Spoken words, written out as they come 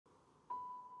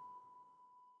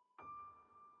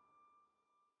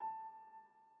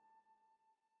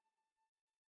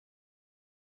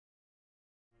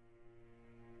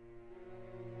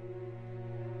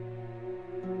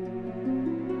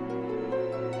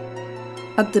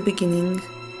At the beginning,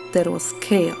 there was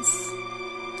chaos,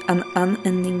 an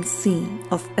unending sea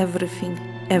of everything,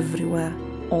 everywhere,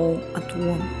 all at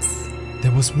once.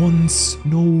 There was once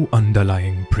no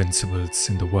underlying principles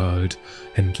in the world,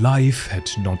 and life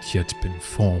had not yet been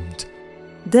formed.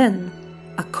 Then,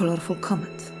 a colorful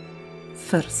comet.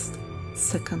 First,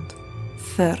 second,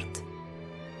 third.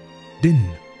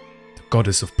 Din, the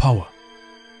goddess of power.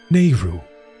 Nehru,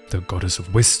 the goddess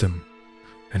of wisdom.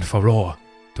 And 𝘊𝑃,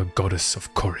 the goddess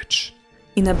of courage.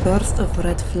 In a burst of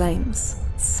red flames,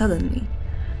 suddenly,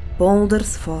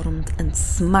 boulders formed and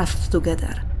smashed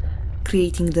together,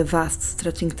 creating the vast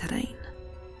stretching terrain.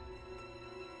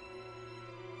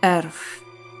 Earth.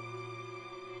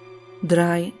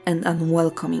 Dry and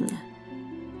unwelcoming.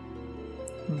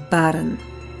 Barren.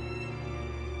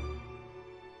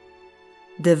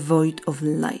 Devoid of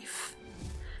life.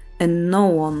 And no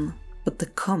one but the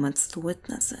comets to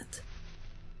witness it.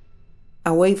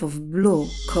 A wave of blue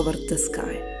covered the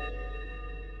sky.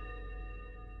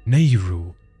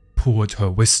 Nehru poured her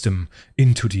wisdom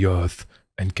into the earth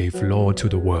and gave law to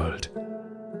the world.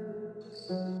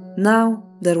 Now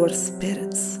there were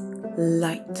spirits,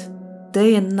 light,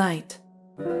 day and night,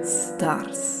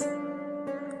 stars.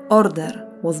 Order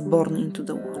was born into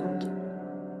the world.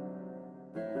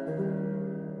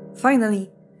 Finally,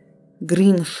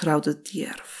 green shrouded the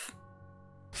earth.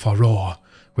 𝘊𝑃,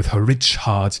 with her rich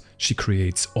heart, she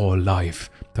creates all life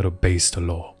that obeys the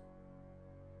law.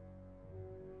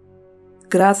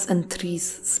 Grass and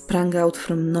trees sprang out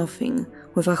from nothing,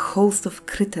 with a host of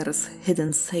critters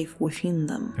hidden safe within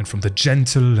them. And from the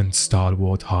gentle and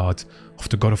stalwart heart of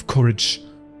the god of courage,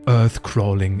 earth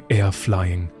crawling, air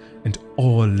flying, and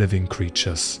all living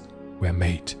creatures were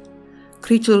made.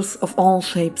 Creatures of all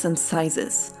shapes and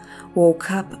sizes woke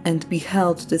up and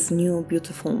beheld this new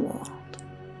beautiful world.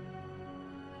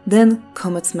 Then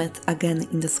comets met again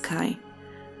in the sky.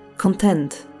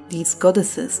 Content, these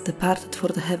goddesses departed for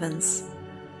the heavens.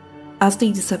 As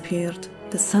they disappeared,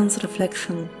 the sun's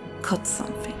reflection caught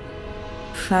something,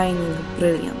 shining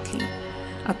brilliantly.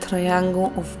 A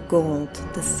triangle of gold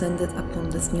descended upon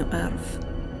this new earth,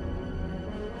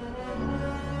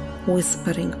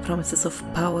 whispering promises of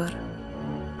power,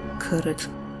 courage,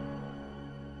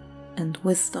 and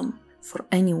wisdom for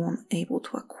anyone able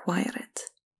to acquire it.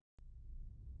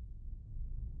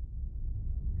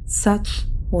 Such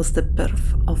was the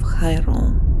birth of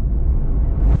Hyrule.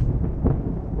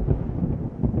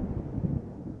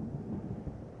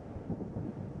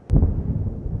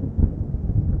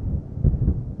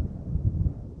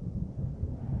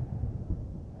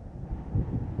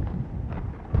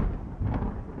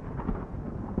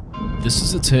 This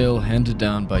is a tale handed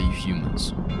down by you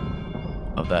humans,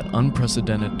 of that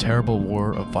unprecedented terrible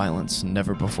war of violence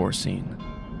never before seen.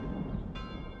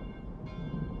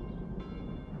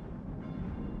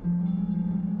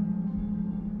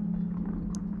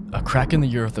 A crack in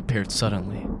the earth appeared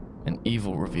suddenly, and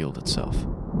evil revealed itself.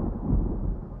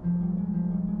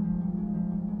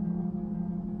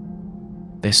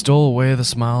 They stole away the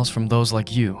smiles from those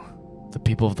like you, the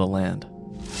people of the land.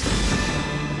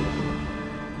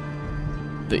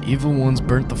 The evil ones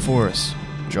burnt the forests,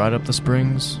 dried up the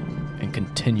springs, and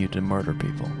continued to murder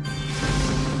people.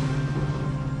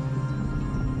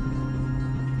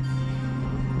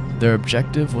 Their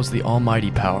objective was the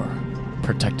almighty power,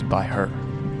 protected by her,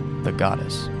 the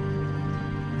goddess.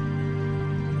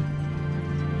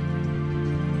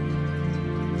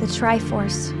 The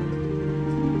Triforce.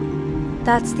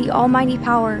 That's the almighty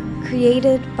power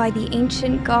created by the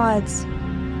ancient gods,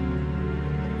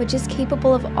 which is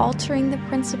capable of altering the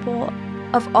principle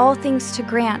of all things to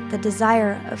grant the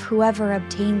desire of whoever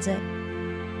obtains it.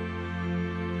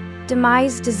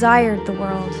 𝘾𝙗𝙗 desired the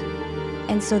world,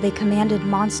 and so they commanded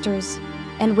monsters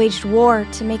and waged war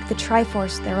to make the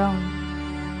Triforce their own.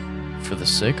 For the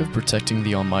sake of protecting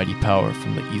the almighty power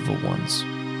from the evil ones,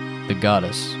 the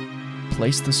goddess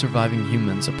placed the surviving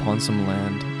humans upon some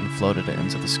land and floated it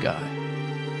into the sky.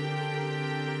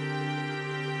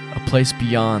 A place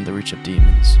beyond the reach of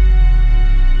demons.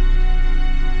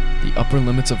 The upper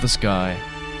limits of the sky,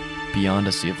 beyond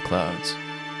a sea of clouds.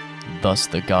 Thus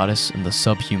the goddess and the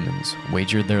subhumans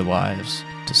wagered their lives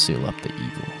to seal up the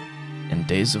evil, and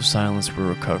days of silence were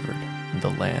recovered in the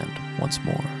land once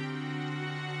more.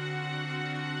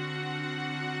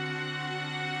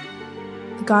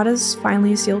 The goddess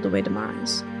finally sealed away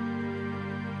demise.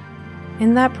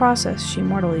 In that process, she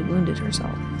mortally wounded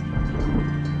herself.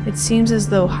 It seems as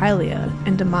though Hylia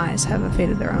and 𝘾𝙗𝙗 have a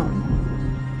fate of their own.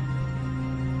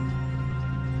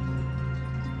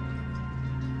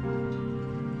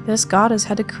 This goddess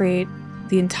had to create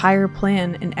the entire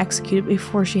plan and execute it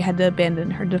before she had to abandon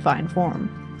her divine form.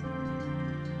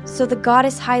 So the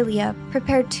goddess Hylia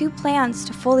prepared 2 plans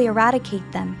to fully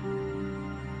eradicate them.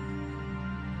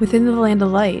 Within the Land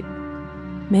of Light,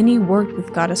 many worked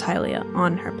with goddess Hylia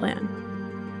on her plan.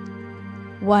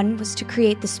 One was to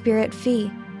create the spirit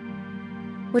𝘵,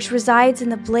 which resides in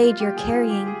the blade you're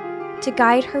carrying, to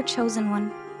guide her chosen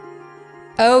one.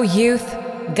 O youth,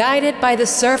 guided by the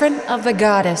servant of the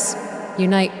goddess,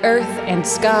 unite earth and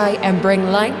sky and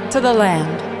bring light to the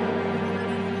land.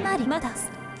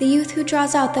 The youth who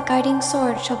draws out the guiding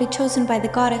sword shall be chosen by the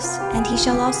goddess, and he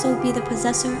shall also be the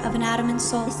possessor of an adamant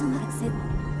soul.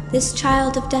 This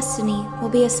child of destiny will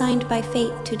be assigned by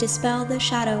fate to dispel the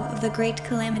shadow of the great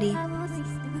calamity.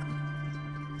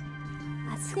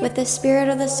 With the spirit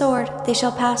of the sword, they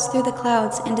shall pass through the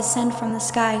clouds and descend from the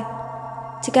sky.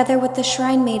 Together with the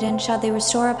shrine maiden shall they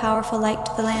restore a powerful light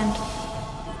to the land.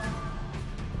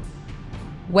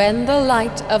 When the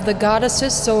light of the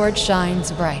goddess's sword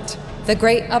shines bright, the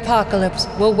great apocalypse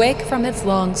will wake from its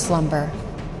long slumber.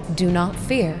 Do not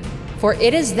fear, for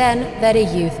it is then that a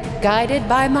youth, guided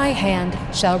by my hand,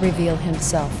 shall reveal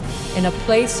himself in a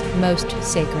place most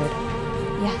sacred.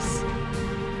 Yes.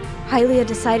 Hylia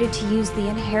decided to use the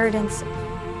inheritance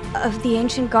of the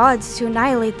ancient gods to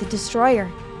annihilate the destroyer.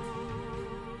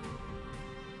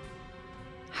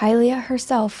 Hylia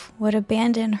herself would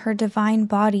abandon her divine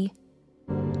body,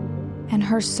 and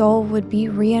her soul would be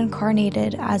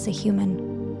reincarnated as a human.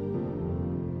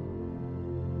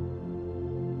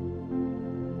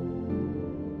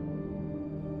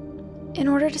 In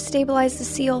order to stabilize the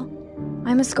seal,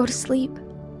 I must go to sleep.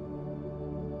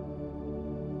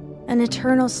 An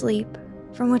eternal sleep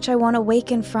from which I won't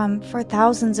awaken from for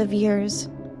thousands of years.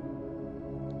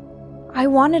 I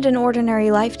wanted an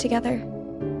ordinary life together,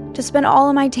 to spend all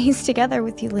of my days together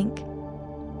with you, Link.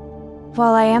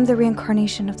 While I am the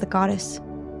reincarnation of the goddess,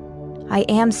 I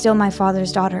am still my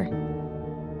father's daughter.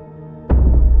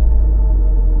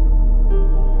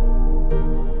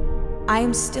 I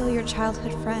am still your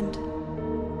childhood friend,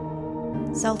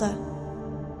 Zelda.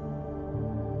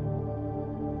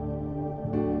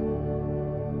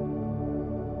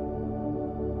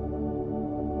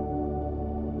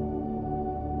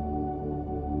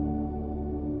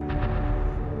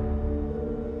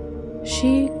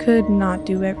 She could not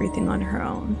do everything on her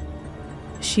own.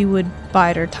 She would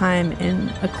bide her time in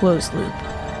a closed loop,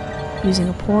 using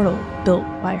a portal built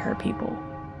by her people.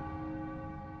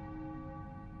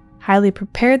 Hylia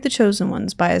prepared the Chosen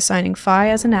Ones by assigning 𝘵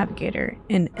as a navigator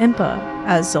and Impa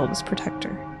as Zelda's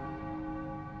protector.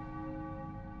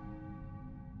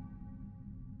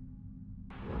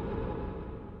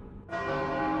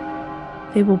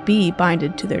 They will be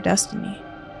binded to their destiny.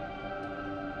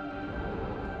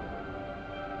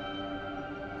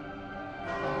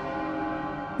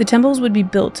 The temples would be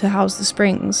built to house the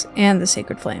springs and the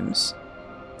sacred flames.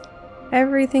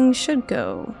 Everything should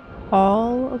go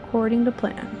all according to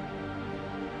plan.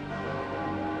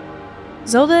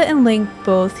 Zelda and Link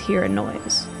both hear a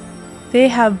noise. They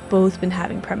have both been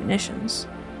having premonitions.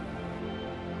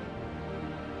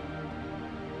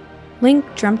 Link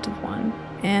dreamt of one,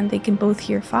 and they can both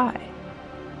hear 𝘵.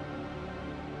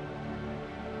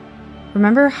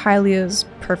 Remember Hylia's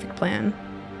perfect plan?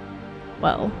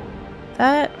 Well,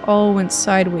 that all went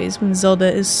sideways when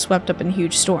Zelda is swept up in a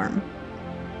huge storm.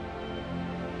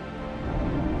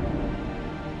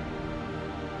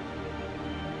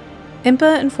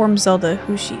 Impa informs Zelda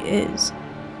who she is.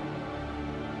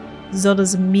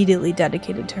 Zelda's immediately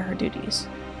dedicated to her duties.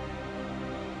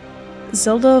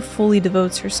 Zelda fully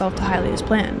devotes herself to Hylia's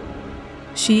plan.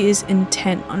 She is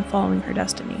intent on following her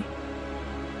destiny.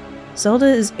 Zelda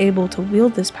is able to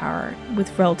wield this power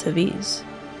with relative ease.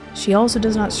 She also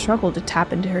does not struggle to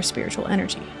tap into her spiritual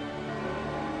energy.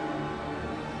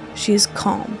 She is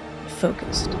calm and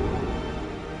focused.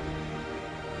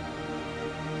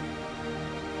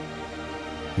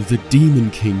 The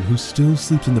Demon King who still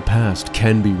sleeps in the past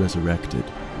can be resurrected.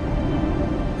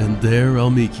 And there I'll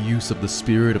make use of the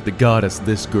spirit of the goddess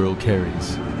this girl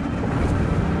carries.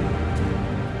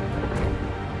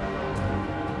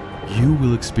 You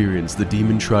will experience the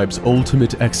demon tribe's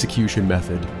ultimate execution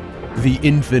method, the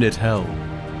infinite hell.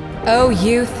 O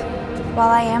youth, While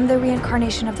I am the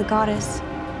reincarnation of the goddess,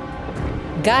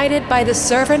 guided by the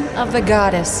servant of the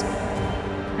goddess,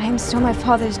 I am still my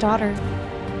father's daughter.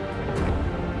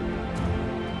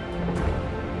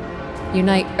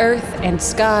 unite earth and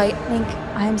sky Link,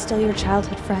 I am still your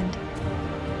childhood friend.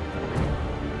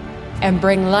 and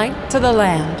bring light to the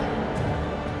land.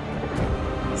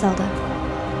 Zelda.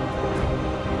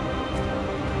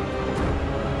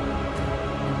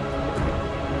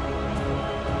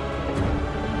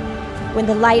 when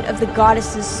the light of the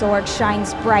goddess's sword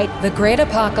shines bright. The great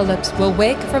apocalypse will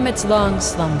wake from its long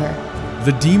slumber.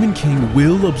 The Demon King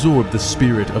will absorb the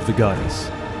spirit of the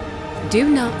goddess. Do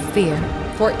not fear,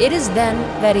 for it is then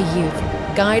that a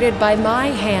youth, guided by my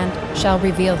hand, shall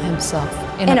reveal himself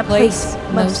in a place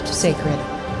most sacred.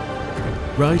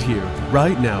 Right here,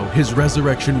 right now, his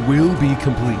resurrection will be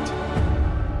complete.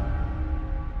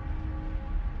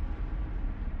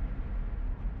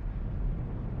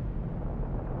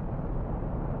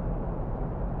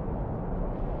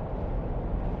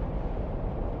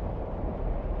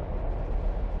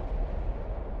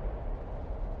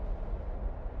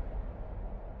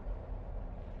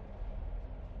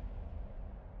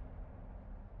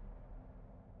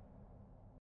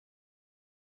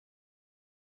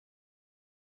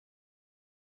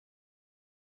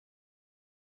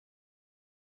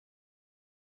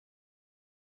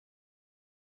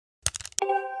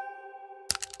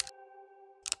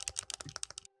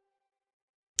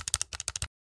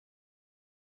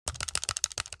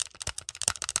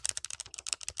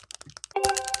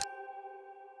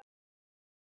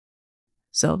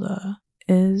 Zelda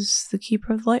is the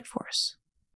keeper of the Light Force.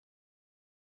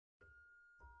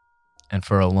 And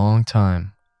for a long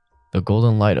time, the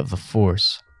golden light of the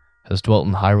Force has dwelt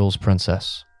in Hyrule's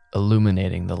princess,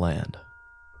 illuminating the land.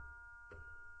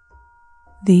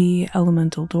 The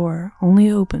elemental door only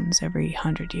opens every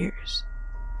 100 years.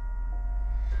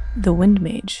 The Wind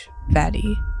Mage,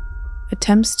 Vaati,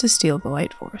 attempts to steal the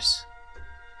Light Force.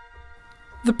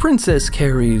 The princess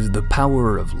carries the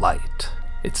power of light.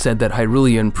 It's said that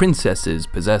Hyrulean princesses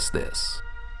possess this.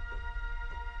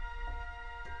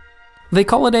 They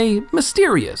call it a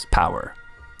mysterious power.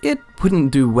 It wouldn't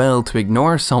do well to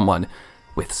ignore someone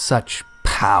with such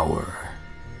power.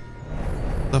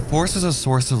 The Force is a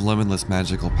source of limitless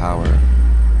magical power.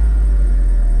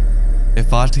 If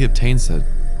Vaati obtains it,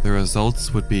 the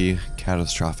results would be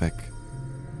catastrophic.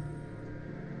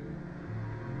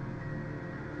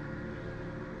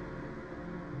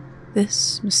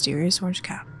 This mysterious orange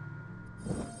cap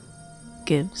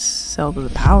gives Zelda the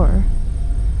power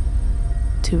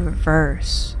to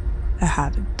reverse the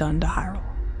havoc done to Hyrule.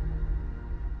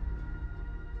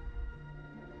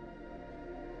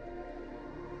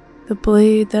 The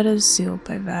blade that is sealed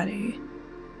by Vaati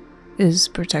is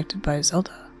protected by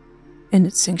Zelda in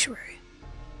its sanctuary.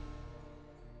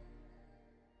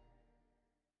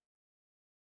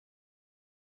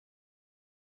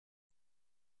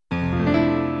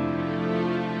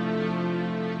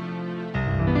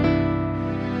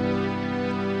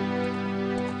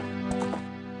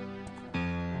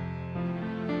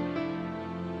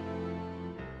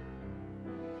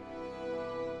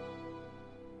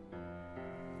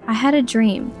 I had a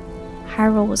dream.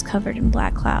 Hyrule was covered in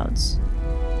black clouds,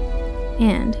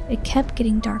 and it kept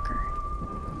getting darker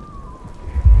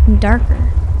and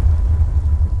darker.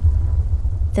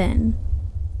 Then,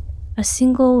 a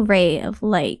single ray of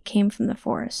light came from the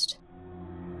forest,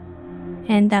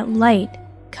 and that light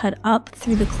cut up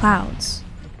through the clouds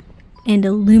and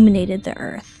illuminated the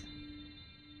earth.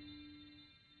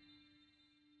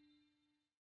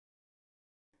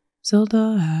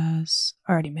 Zelda has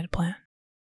already made a plan.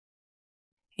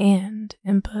 And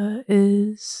Impa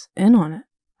is in on it.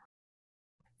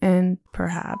 And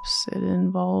perhaps it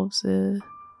involves a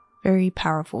very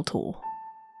powerful tool.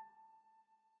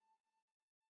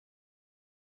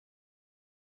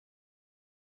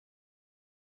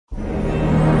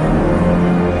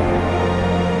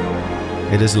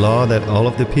 It is law that all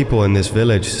of the people in this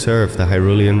village serve the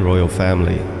Hyrulean royal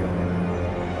family.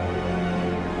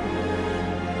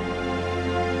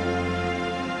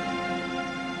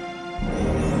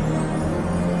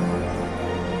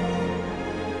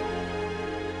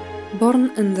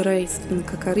 Born and raised in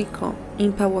Kakariko,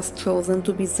 Impa was chosen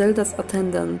to be Zelda's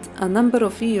attendant a number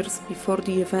of years before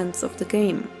the events of the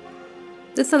game.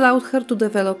 This allowed her to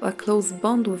develop a close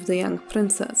bond with the young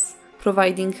princess,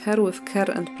 providing her with care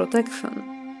and protection.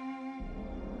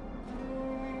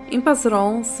 Impa's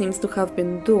role seems to have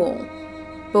been dual,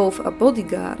 both a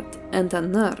bodyguard and a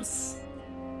nurse.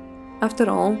 After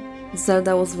all,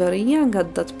 Zelda was very young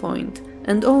at that point,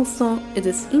 and also it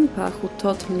is Impa who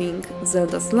taught Link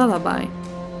Zelda's lullaby,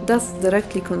 thus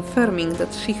directly confirming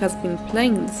that she has been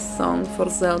playing this song for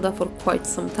Zelda for quite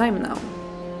some time now.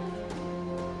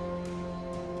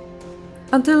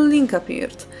 Until Link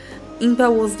appeared,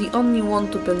 Impa was the only one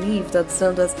to believe that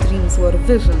Zelda's dreams were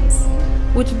visions,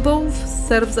 which both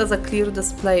serves as a clear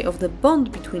display of the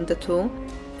bond between the two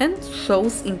and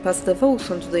shows Impa's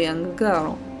devotion to the young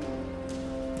girl.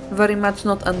 Very much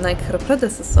not unlike her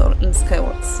predecessor in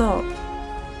Skyward Sword.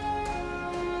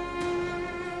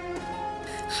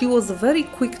 she was very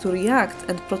quick to react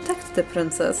and protect the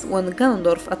princess when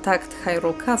Ganondorf attacked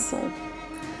Hyrule Castle.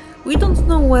 We don't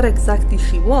know where exactly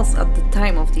she was at the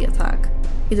time of the attack.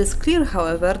 It is clear,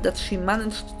 however, that she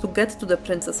managed to get to the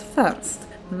princess first,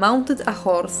 mounted a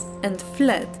horse and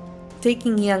fled,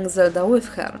 taking young Zelda with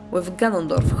her, with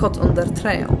Ganondorf hot on their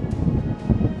trail.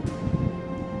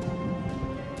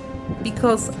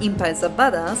 Because Impa is a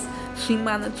badass, she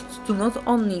managed to not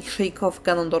only shake off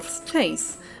Ganondorf's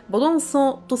chase, but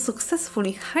also to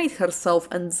successfully hide herself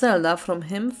and Zelda from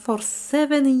him for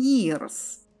 7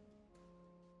 years.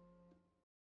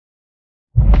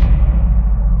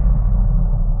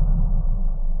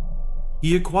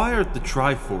 He acquired the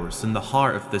Triforce in the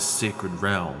heart of this sacred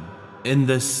realm, in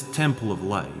this Temple of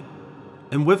Light,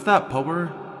 and with that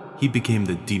power, he became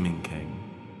the Demon King.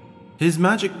 His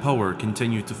magic power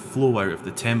continued to flow out of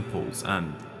the temples,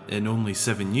 and in only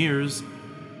 7 years,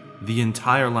 the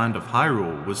entire land of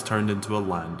Hyrule was turned into a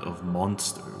land of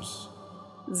monsters.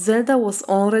 Zelda was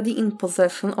already in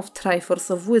possession of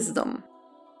Triforce of Wisdom.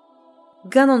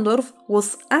 Ganondorf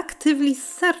was actively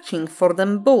searching for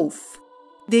them both.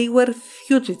 They were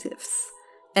fugitives,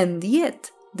 and yet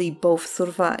they both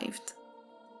survived.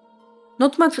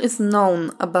 Not much is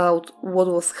known about what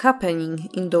was happening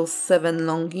in those 7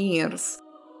 long years.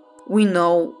 We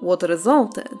know what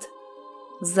resulted.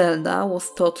 Zelda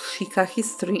was taught Sheikah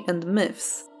history and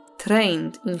myths,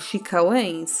 trained in Sheikah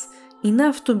ways,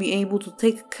 enough to be able to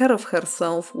take care of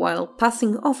herself while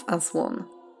passing off as one.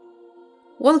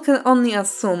 One can only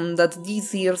assume that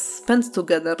these years spent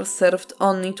together served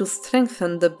only to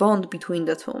strengthen the bond between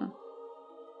the two.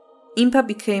 Impa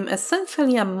became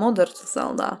essentially a mother to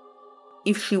Zelda,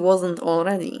 if she wasn't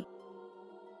already.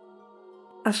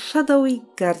 A shadowy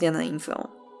guardian angel.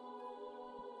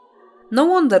 No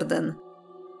wonder then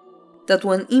that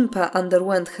when Impa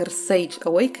underwent her sage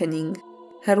awakening,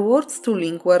 her words to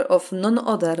Link were of none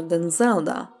other than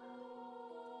Zelda.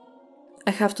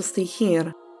 I have to stay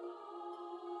here.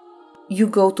 You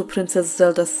go to Princess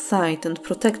Zelda's side and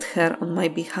protect her on my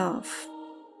behalf.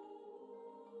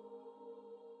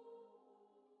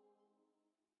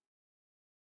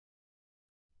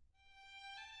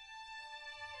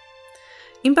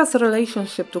 Impa's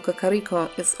relationship to Kakariko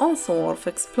is also worth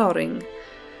exploring.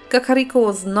 Kakariko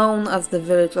was known as the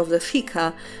village of the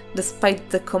Sheikah, despite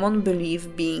the common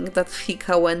belief being that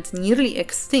Sheikah went nearly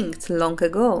extinct long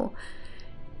ago.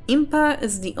 Impa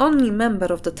is the only member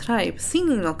of the tribe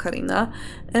seen in Ocarina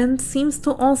and seems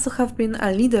to also have been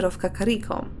a leader of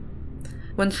Kakariko.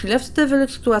 When she left the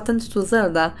village to attend to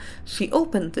Zelda, she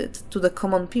opened it to the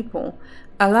common people,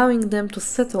 allowing them to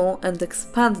settle and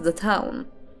expand the town.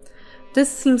 This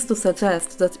seems to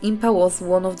suggest that Impa was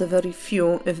one of the very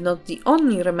few, if not the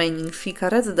only remaining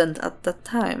Sheikah resident at that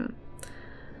time.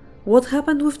 What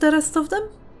happened with the rest of them?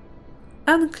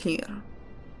 Unclear.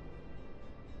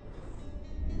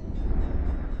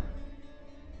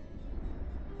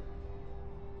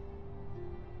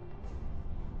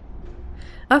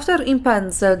 After Impa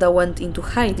and Zelda went into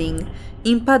hiding,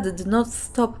 Impa did not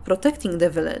stop protecting the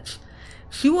village.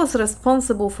 She was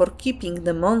responsible for keeping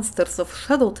the monsters of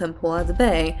Shadow Temple at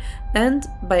bay and,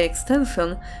 by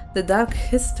extension, the dark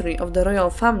history of the royal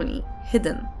family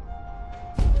hidden.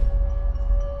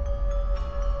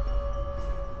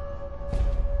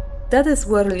 That is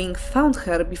where Link found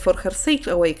her before her sage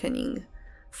awakening,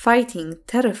 fighting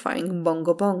terrifying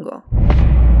Bongo Bongo.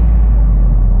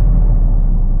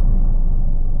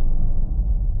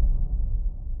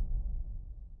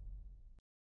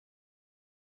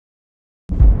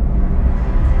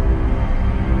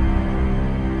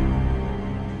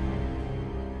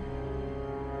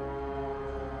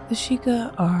 The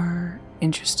Sheikah are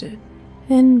interested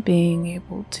in being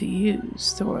able to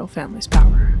use the royal family's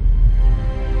power.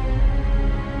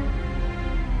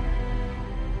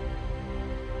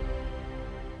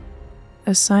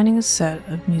 Assigning a set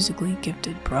of musically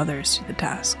gifted brothers to the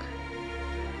task.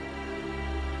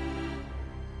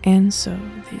 And so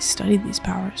they studied these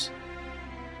powers.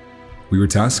 We were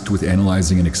tasked with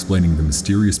analyzing and explaining the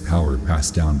mysterious power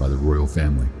passed down by the royal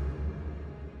family.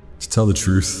 To tell the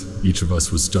truth, each of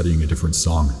us was studying a different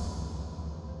song.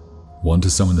 One to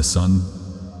summon the sun,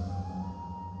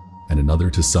 and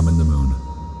another to summon the moon.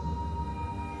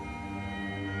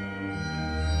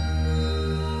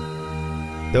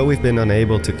 Though we've been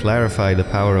unable to clarify the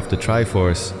power of the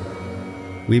Triforce,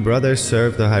 we brothers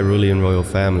serve the Hyrulean royal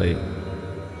family,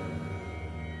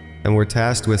 and were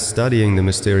tasked with studying the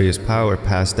mysterious power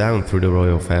passed down through the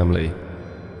royal family.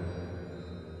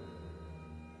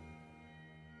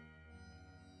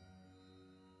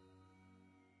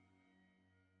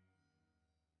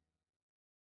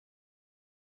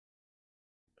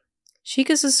 Sheik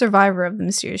is a survivor of the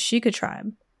mysterious Sheikah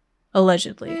tribe,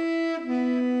 allegedly.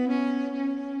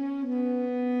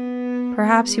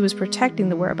 Perhaps he was protecting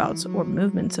the whereabouts or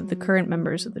movements of the current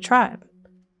members of the tribe.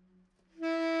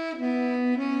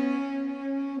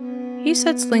 He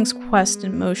sets Link's quest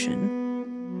in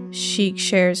motion. Sheik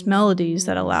shares melodies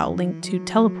that allow Link to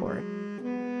teleport.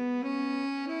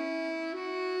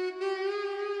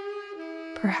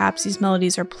 Perhaps these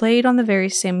melodies are played on the very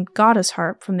same goddess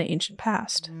harp from the ancient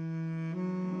past.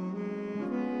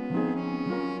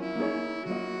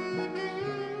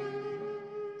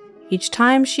 Each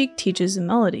time Sheik teaches a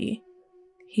melody,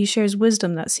 he shares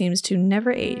wisdom that seems to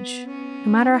never age, no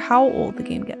matter how old the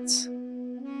game gets.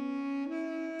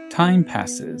 Time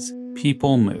passes,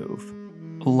 people move.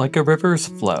 Like a river's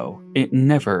flow, it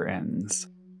never ends.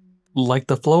 Like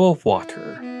the flow of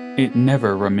water, it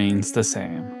never remains the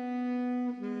same.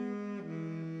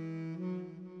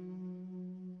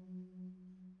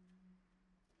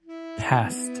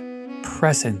 Past,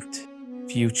 present,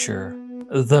 future.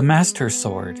 The Master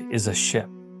Sword is a ship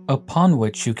upon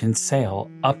which you can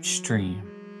sail upstream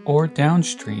or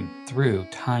downstream through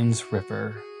Time's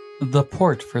river. The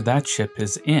port for that ship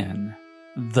is in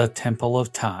the Temple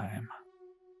of Time.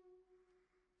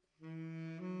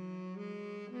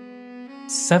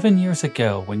 7 years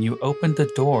ago, when you opened the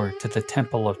door to the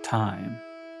Temple of Time,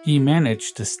 he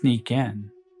managed to sneak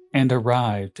in and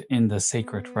arrived in the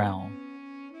sacred realm.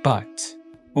 But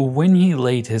when he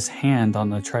laid his hand on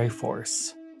the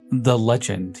Triforce, the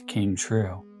legend came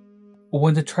true.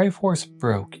 When the Triforce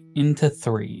broke into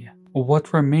three,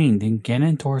 what remained in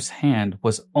Ganondorf's hand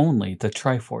was only the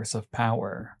Triforce of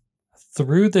power.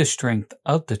 Through the strength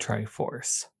of the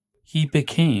Triforce, he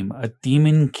became a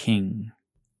Demon King.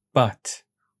 But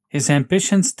his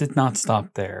ambitions did not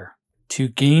stop there. To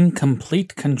gain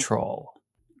complete control,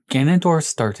 Ganondorf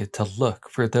started to look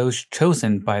for those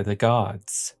chosen by the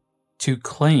gods to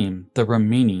claim the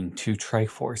remaining two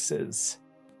Triforces.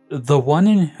 The one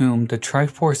in whom the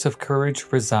Triforce of Courage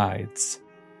resides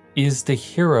is the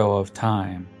hero of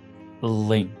time,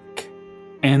 Link,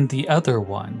 and the other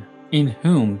one, in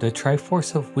whom the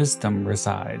Triforce of Wisdom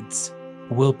resides,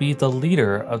 will be the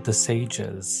leader of the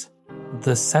sages,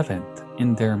 the seventh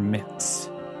in their midst.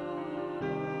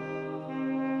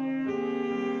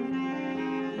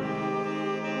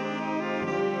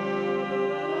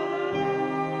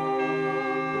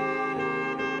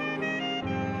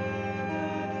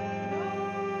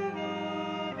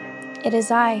 It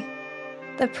is I,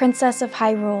 the Princess of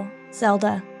Hyrule,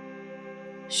 Zelda.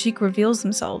 Sheik reveals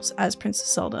themselves as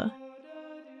Princess Zelda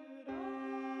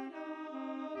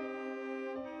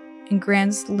and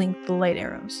grants Link the Light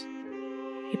Arrows,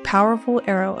 a powerful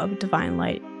arrow of divine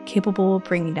light capable of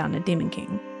bringing down a Demon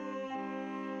King.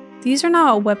 These are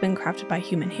not a weapon crafted by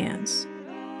human hands,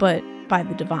 but by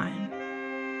the divine.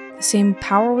 The same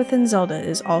power within Zelda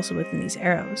is also within these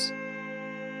arrows.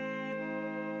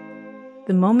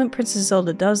 The moment Princess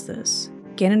Zelda does this,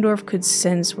 Ganondorf could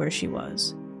sense where she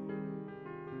was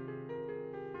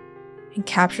and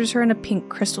captures her in a pink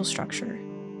crystal structure.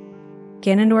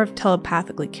 Ganondorf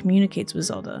telepathically communicates with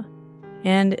Zelda,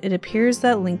 and it appears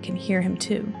that Link can hear him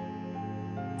too.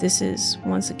 This is,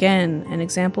 once again, an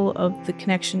example of the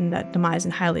connection that Demise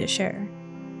and Hylia share.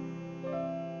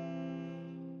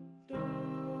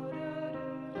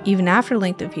 Even after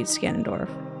Link defeats Ganondorf,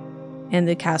 and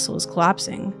the castle is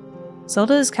collapsing,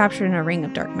 Zelda is captured in a ring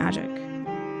of dark magic.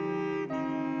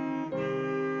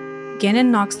 Ganon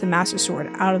knocks the Master Sword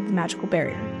out of the magical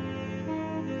barrier.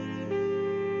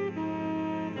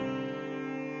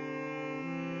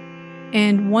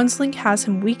 And once Link has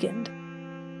him weakened,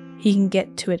 he can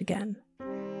get to it again.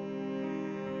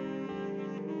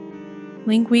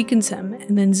 Link weakens him,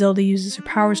 and then Zelda uses her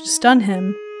powers to stun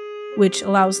him, which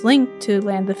allows Link to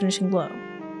land the finishing blow.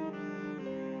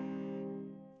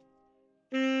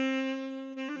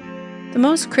 The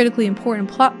most critically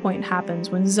important plot point happens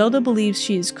when Zelda believes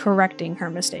she is correcting her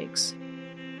mistakes.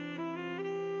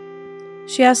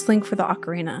 She asks Link for the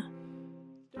ocarina,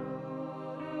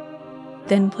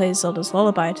 then plays Zelda's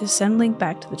lullaby to send Link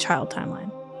back to the child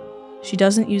timeline. She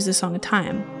doesn't use the Song of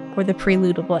Time or the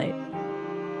Prelude of Light.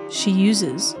 She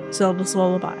uses Zelda's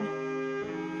lullaby.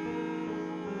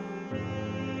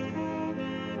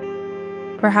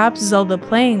 Perhaps Zelda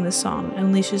playing this song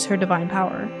unleashes her divine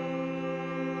power.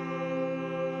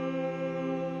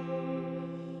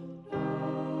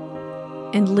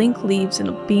 And Link leaves in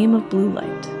a beam of blue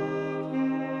light.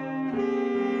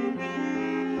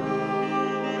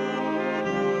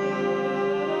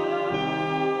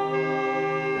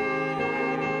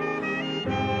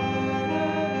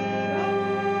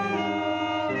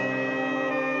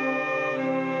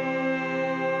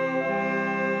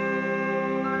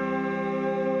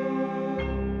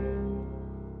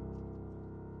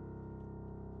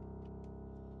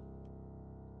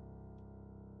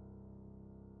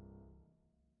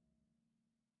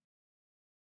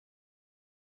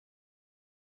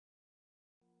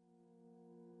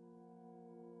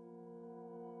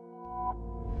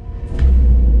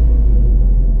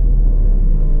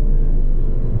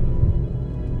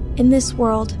 In this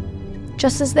world,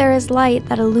 just as there is light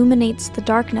that illuminates the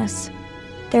darkness,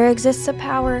 there exists a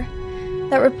power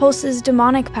that repulses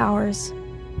demonic powers.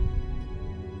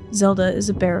 Zelda is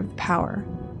a bearer of power.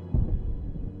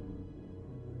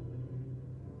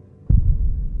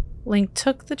 Link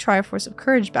took the Triforce of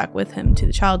Courage back with him to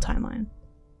the child timeline.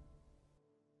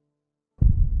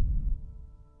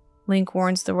 Link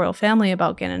warns the royal family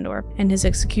about Ganondorf, and his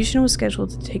execution was scheduled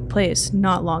to take place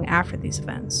not long after these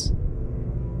events.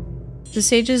 The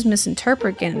sages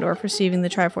misinterpret Ganondorf receiving the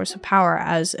Triforce of Power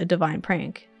as a divine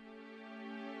prank.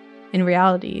 In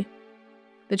reality,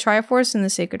 the Triforce in the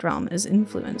Sacred Realm is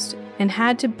influenced and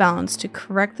had to balance to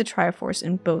correct the Triforce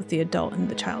in both the adult and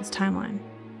the child's timeline.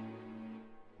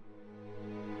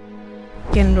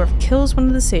 Ganondorf kills one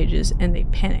of the sages and they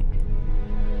panic.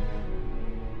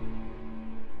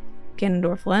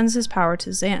 Ganondorf lends his power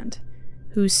to 𝙤𝙗,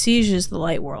 who sieges the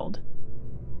Light World,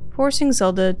 forcing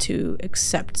Zelda to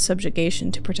accept subjugation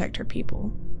to protect her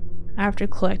people. After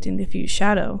collecting the fused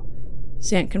shadow,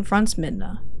 𝙤𝙗 confronts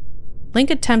Midna. Link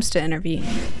attempts to intervene,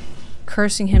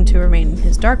 cursing him to remain in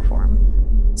his dark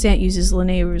form. 𝙤𝙗 uses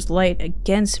Lanayru's light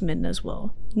against Midna's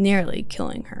will, nearly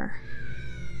killing her.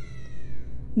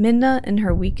 Midna, in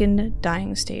her weakened,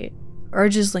 dying state,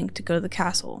 urges Link to go to the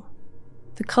castle.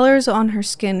 The colors on her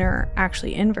skin are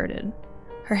actually inverted.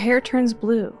 Her hair turns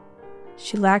blue.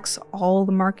 She lacks all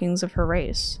the markings of her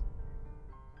race.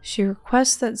 She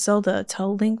requests that Zelda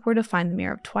tell Link where to find the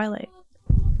Mirror of Twilight.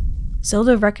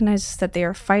 Zelda recognizes that they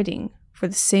are fighting for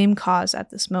the same cause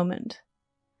at this moment.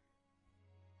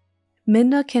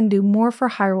 Midna can do more for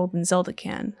Hyrule than Zelda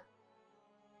can.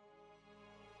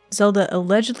 Zelda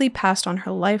allegedly passed on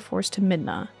her life force to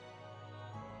Midna,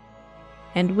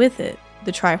 and with it,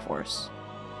 the Triforce.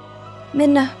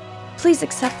 Midna, please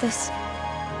accept this.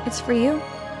 It's for you.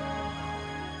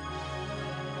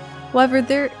 However,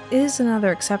 there is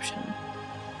another exception.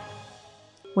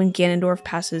 When Ganondorf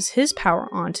passes his power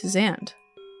on to 𝙤𝙗.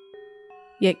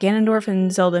 Yet Ganondorf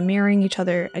and Zelda mirroring each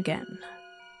other again.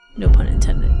 No pun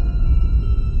intended.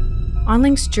 On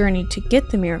Link's journey to get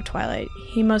the Mirror of Twilight,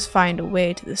 he must find a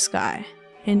way to the sky.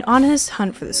 And on his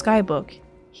hunt for the Sky Book,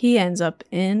 he ends up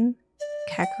in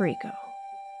Kakariko.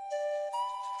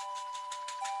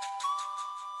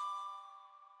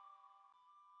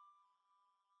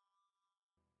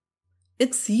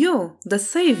 It's you, the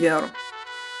savior!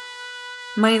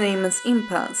 My name is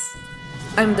Impa.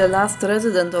 I'm the last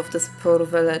resident of this poor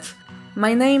village.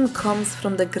 My name comes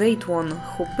from the Great One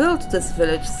who built this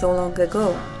village so long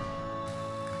ago.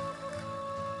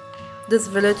 This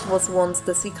village was once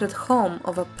the secret home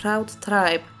of a proud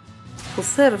tribe who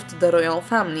served the royal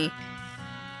family,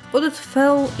 but it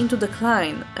fell into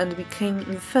decline and became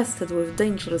infested with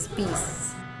dangerous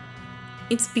beasts.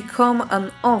 It's become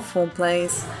an awful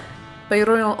place. By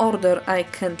royal order, I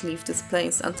can't leave this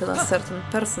place until a certain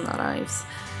person arrives,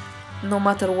 no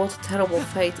matter what terrible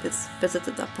fate is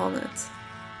visited upon it.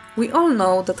 We all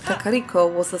know that Kakariko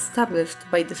was established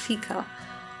by the Sheikah,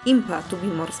 Impa to be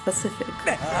more specific.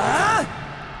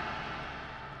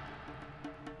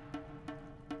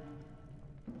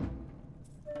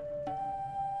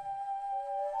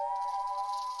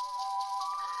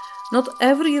 Not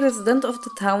every resident of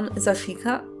the town is a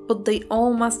Sheikah, but they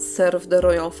all must serve the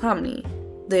royal family.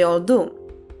 They all do.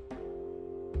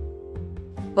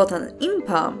 But an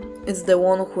Impa is the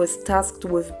one who is tasked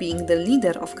with being the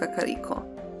leader of Kakariko,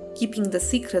 keeping the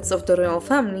secrets of the royal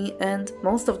family, and,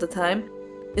 most of the time,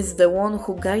 is the one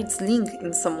who guides Link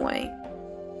in some way.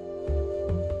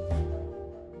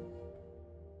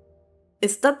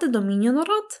 Is that the Dominion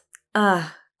Rod?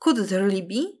 Ah, could it really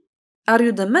be? Are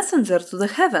you the messenger to the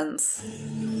heavens?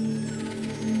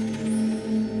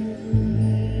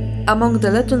 Among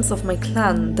the legends of my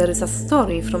clan, there is a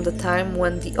story from the time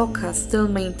when the Oka still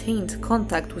maintained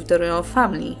contact with the royal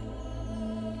family.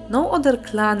 No other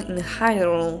clan in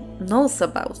Hyrule knows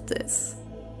about this,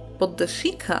 but the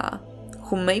Sheikah,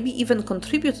 who maybe even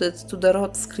contributed to the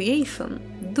rod's creation,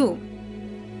 do.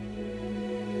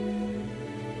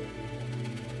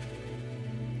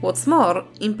 What's more,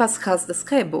 Impa has the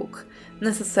Sky Book,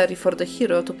 necessary for the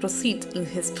hero to proceed in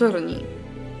his journey.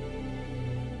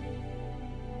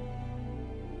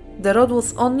 The rod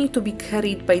was only to be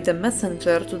carried by the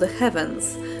messenger to the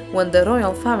heavens when the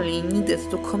royal family needed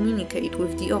to communicate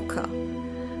with the Oka.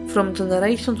 From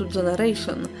generation to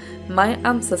generation, my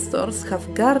ancestors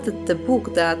have guarded the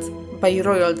book that, by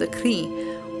royal decree,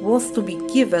 was to be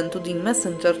given to the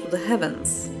messenger to the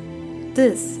heavens.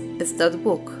 This is that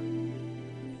book.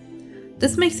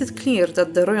 This makes it clear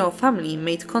that the royal family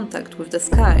made contact with the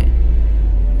sky.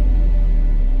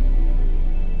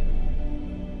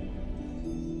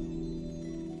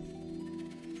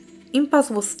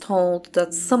 Impa was told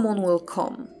that someone will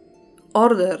come,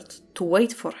 ordered to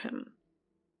wait for him.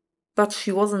 But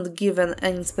she wasn't given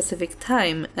any specific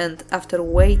time, and after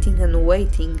waiting and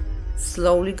waiting,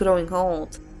 slowly growing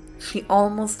old, she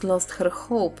almost lost her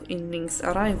hope in Link's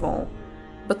arrival.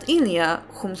 But Hylia,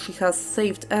 whom she has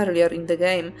saved earlier in the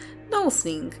game, knows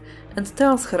Link and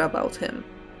tells her about him.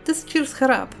 This cheers her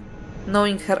up,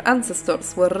 knowing her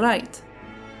ancestors were right.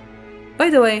 By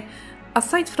the way,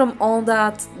 aside from all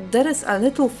that, there is a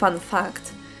little fun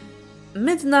fact.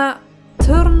 Midna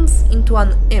turns into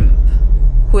an imp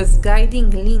who is guiding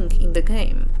Link in the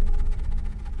game.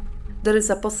 There is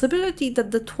a possibility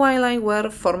that the Twilight were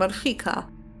former Sheikah.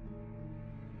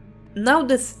 Now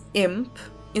this imp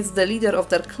is the leader of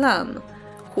their clan,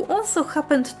 who also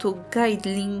happened to guide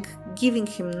Link, giving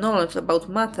him knowledge about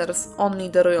matters only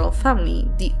the royal family,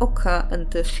 the Oka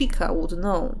and the Sheikah would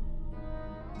know.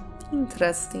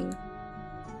 Interesting.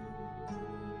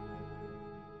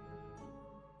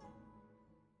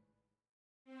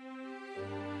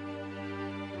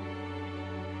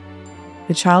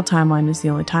 The child timeline is the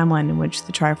only timeline in which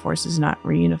the Triforce is not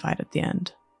reunified at the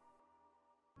end.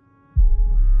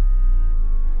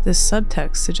 This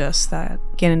subtext suggests that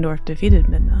Ganondorf defeated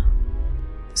Midna.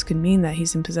 This could mean that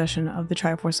he's in possession of the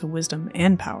Triforce of Wisdom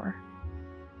and Power.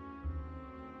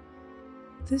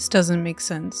 This doesn't make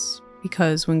sense,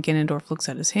 because when Ganondorf looks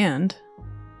at his hand,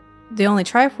 the only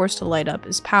Triforce to light up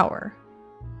is Power.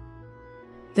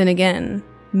 Then again,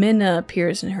 Midna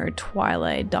appears in her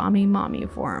Twilight Dami Mommy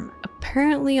form,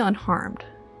 apparently unharmed.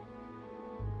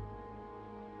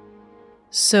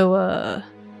 So,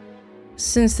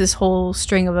 since this whole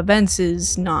string of events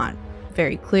is not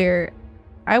very clear,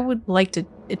 I would like to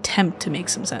attempt to make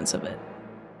some sense of it.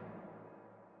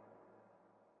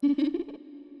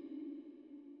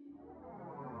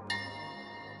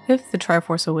 If the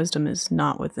Triforce of Wisdom is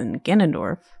not within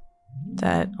Ganondorf,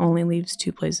 that only leaves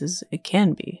two places it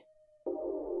can be.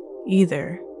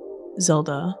 Either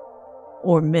Zelda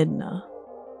or Midna.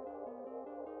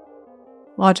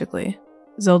 Logically,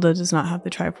 Zelda does not have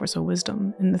the Triforce of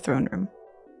Wisdom in the throne room.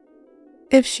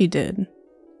 If she did,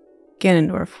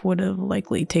 Ganondorf would have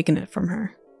likely taken it from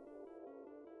her.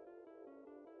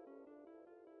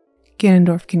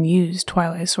 Ganondorf can use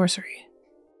Twilight sorcery.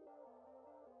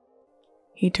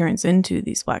 He turns into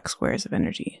these black squares of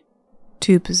energy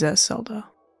to possess Zelda.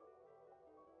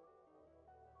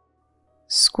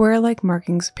 Square-like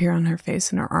markings appear on her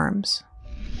face and her arms,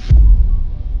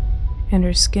 and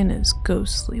her skin is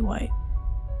ghostly white.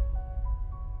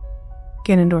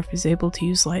 Ganondorf is able to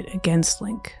use light against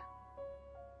Link.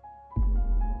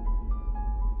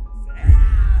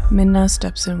 Midna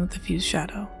steps in with the fused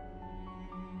shadow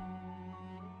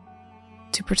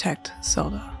to protect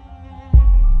Zelda.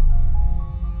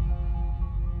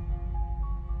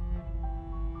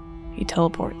 He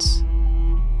teleports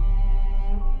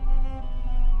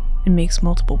and makes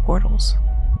multiple portals.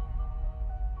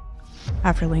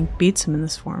 After Link beats him in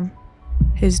this form,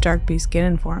 his Dark Beast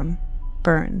Ganon form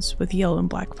burns with yellow and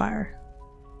black fire.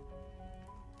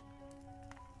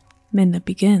 Midna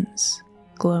begins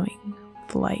glowing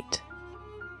with light,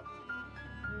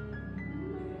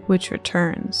 which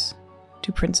returns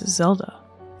to Princess Zelda.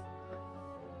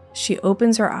 She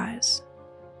opens her eyes.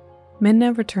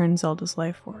 Midna returns Zelda's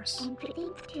life force.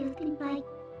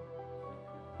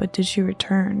 But did she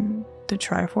return the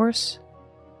Triforce?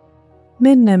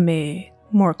 Midna may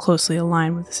more closely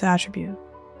align with this attribute.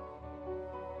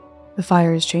 The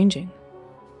fire is changing.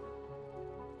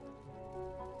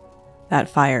 That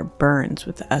fire burns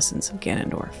with the essence of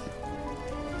Ganondorf.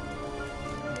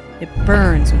 It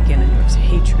burns with Ganondorf's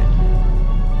hatred.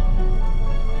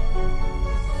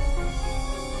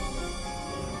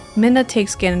 Midna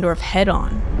takes Ganondorf head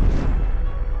on.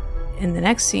 In the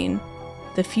next scene,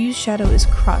 the fused shadow is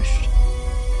crushed.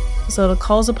 Zelda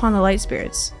calls upon the light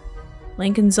spirits.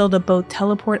 Link and Zelda both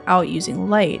teleport out using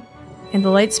light, and the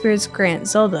light spirits grant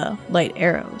Zelda light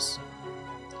arrows.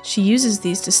 She uses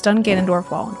these to stun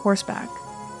Ganondorf while on horseback.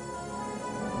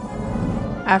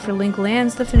 After Link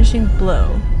lands the finishing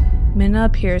blow, Midna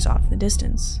appears off in the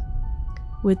distance,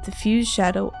 with the fused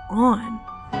shadow on.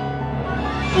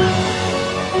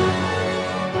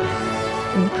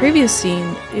 In the previous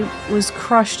scene, it was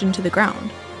crushed into the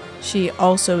ground. She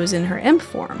also is in her imp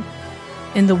form,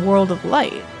 in the world of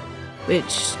light,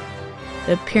 which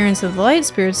the appearance of the light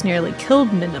spirits nearly killed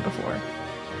Midna before.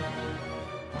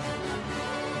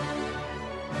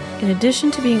 In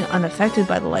addition to being unaffected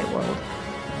by the light world,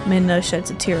 Midna sheds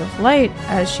a tear of light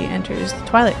as she enters the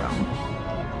Twilight Realm.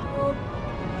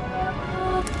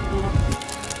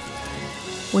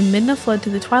 When Midna fled to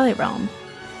the Twilight Realm,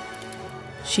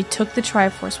 she took the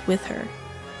Triforce with her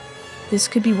This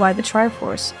could be why the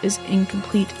Triforce is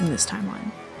incomplete in this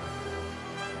timeline.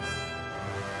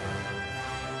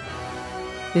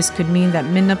 This could mean that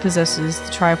Midna possesses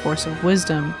the Triforce of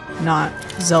Wisdom, not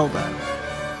Zelda.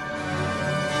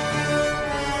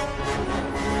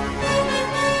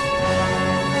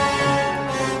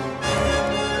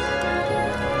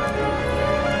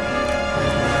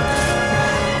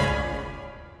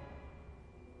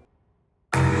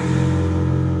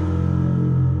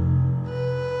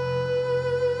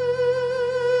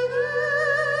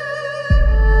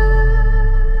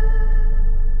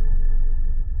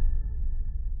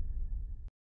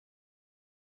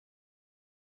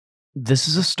 This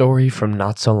is a story from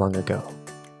not so long ago.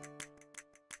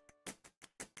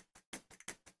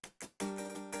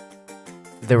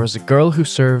 There was a girl who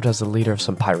served as the leader of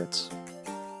some pirates.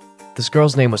 This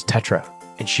girl's name was Tetra,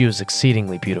 and she was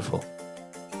exceedingly beautiful.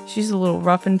 She's a little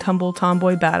rough and tumble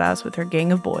tomboy badass with her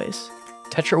gang of boys.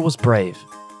 Tetra was brave,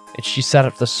 and she set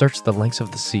out to search the lengths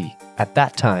of the sea. At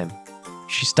that time,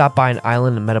 she stopped by an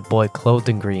island and met a boy clothed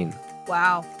in green.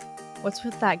 Wow, what's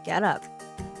with that getup?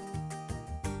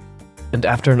 And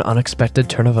after an unexpected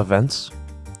turn of events,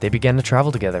 they began to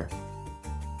travel together.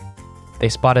 They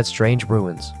spotted strange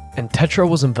ruins, and Tetra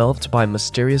was enveloped by a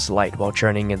mysterious light while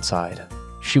journeying inside.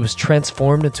 She was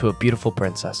transformed into a beautiful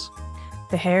princess.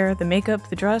 The hair, the makeup,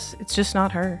 the dress, it's just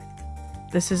not her.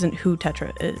 This isn't who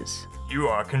Tetra is. You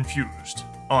are confused,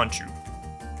 aren't you?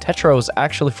 Tetra was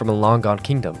actually from a long-gone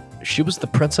kingdom. She was the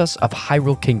princess of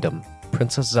Hyrule Kingdom,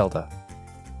 Princess Zelda.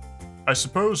 I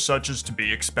suppose such is to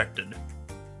be expected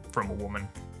from a woman.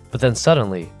 But then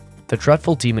suddenly, the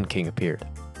dreadful Demon King appeared.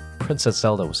 Princess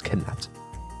Zelda was kidnapped.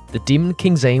 The Demon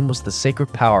King's aim was the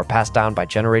sacred power passed down by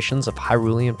generations of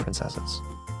Hyrulean princesses.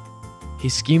 He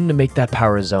schemed to make that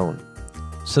power his own,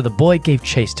 so the boy gave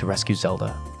chase to rescue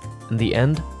Zelda. In the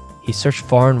end, he searched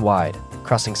far and wide,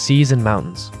 crossing seas and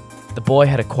mountains. The boy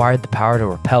had acquired the power to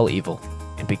repel evil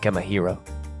and become a hero.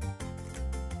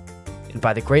 And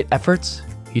by the great efforts,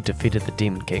 he defeated the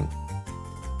Demon King.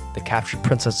 The captured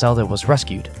Princess Zelda was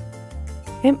rescued.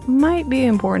 It might be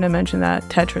important to mention that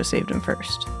Tetra saved him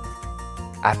first.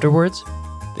 Afterwards,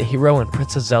 the hero and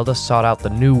Princess Zelda sought out the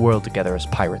new world together as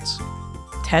pirates.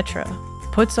 Tetra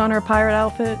puts on her pirate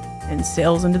outfit and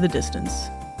sails into the distance.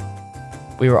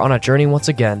 We were on a journey once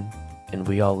again, and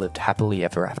we all lived happily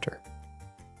ever after.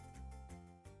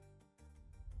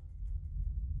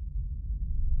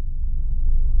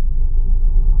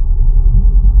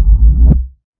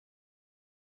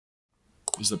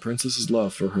 As the princess's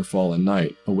love for her fallen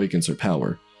knight awakens her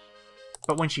power.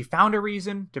 But when she found a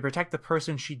reason to protect the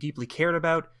person she deeply cared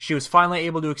about, she was finally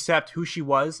able to accept who she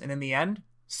was and in the end,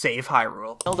 save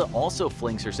Hyrule. Zelda also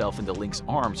flings herself into Link's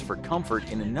arms for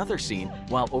comfort in another scene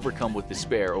while overcome with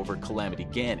despair over Calamity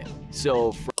Ganon.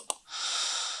 So,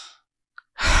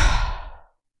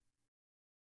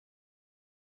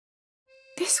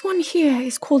 This one here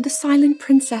is called the Silent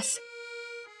Princess.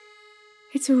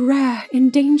 It's a rare,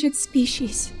 endangered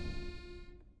species.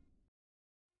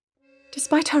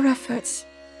 Despite our efforts,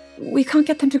 we can't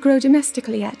get them to grow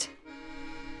domestically yet.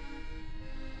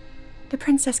 The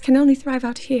princess can only thrive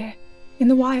out here, in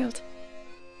the wild.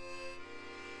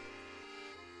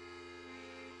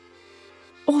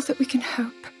 All that we can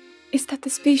hope is that the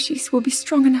species will be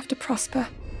strong enough to prosper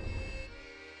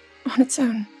on its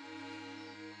own.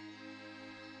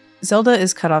 Zelda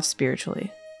is cut off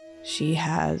spiritually. She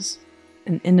has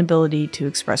an inability to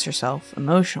express herself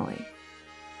emotionally.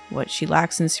 What she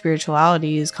lacks in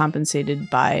spirituality is compensated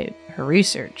by her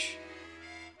research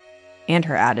and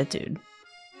her attitude.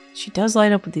 She does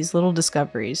light up with these little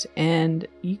discoveries, and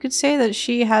you could say that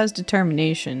she has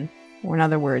determination, or in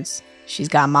other words, she's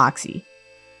got moxie.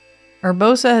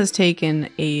 Urbosa has taken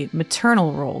a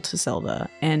maternal role to Zelda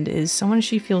and is someone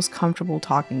she feels comfortable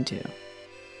talking to.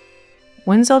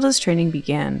 When Zelda's training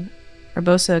began,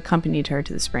 Urbosa accompanied her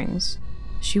to the springs.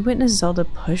 She witnessed Zelda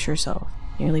push herself,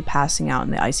 nearly passing out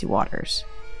in the icy waters.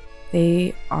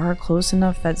 They are close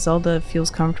enough that Zelda feels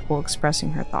comfortable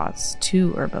expressing her thoughts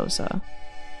to Urbosa.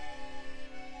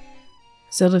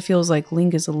 Zelda feels like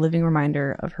Link is a living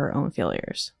reminder of her own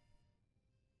failures.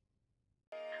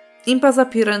 Impa's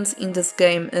appearance in this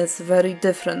game is very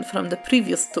different from the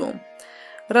previous two.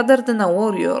 Rather than a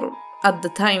warrior, at the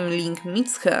time Link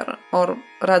meets her, or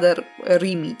rather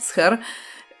re-meets her,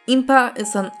 Impa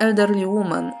is an elderly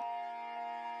woman.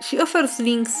 She offers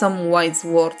Link some wise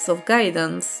words of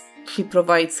guidance, she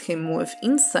provides him with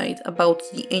insight about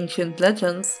the ancient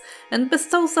legends, and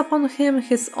bestows upon him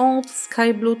his old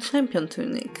sky blue champion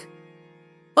tunic.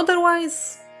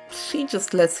 Otherwise, she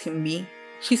just lets him be.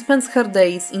 She spends her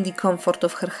days in the comfort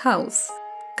of her house,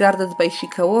 guarded by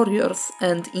Sheikah warriors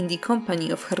and in the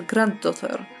company of her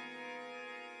granddaughter.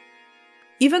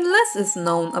 Even less is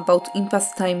known about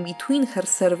Impa's time between her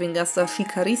serving as a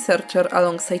Sheikah researcher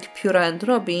alongside Pura and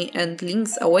Robbie and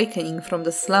Link's awakening from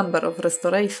the slumber of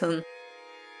restoration.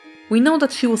 We know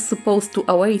that she was supposed to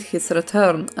await his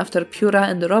return after Pura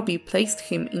and Robbie placed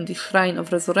him in the Shrine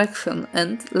of Resurrection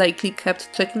and likely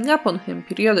kept checking up on him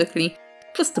periodically,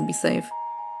 just to be safe.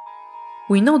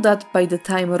 We know that by the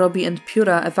time Robbie and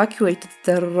Pura evacuated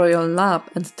their royal lab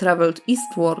and travelled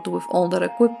eastward with all their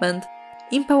equipment,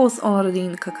 Impa was already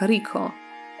in Kakariko.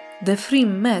 The three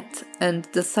met and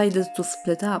decided to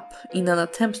split up in an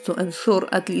attempt to ensure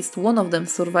at least one of them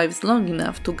survives long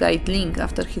enough to guide Link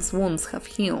after his wounds have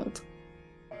healed.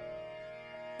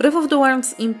 Breath of the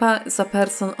Wild's Impa is a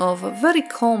person of very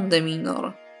calm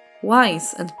demeanor,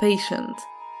 wise and patient.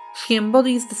 She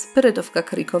embodies the spirit of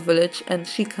Kakariko village and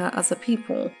Sheikah as a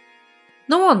people.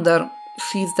 No wonder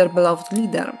she is their beloved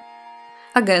leader.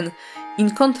 Again,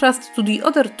 in contrast to the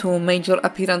other two major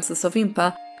appearances of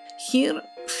Impa, here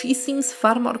she seems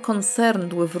far more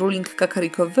concerned with ruling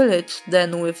Kakariko village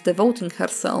than with devoting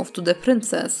herself to the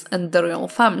princess and the royal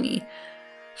family.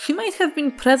 She might have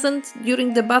been present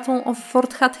during the Battle of Fort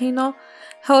Hateno,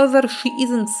 however she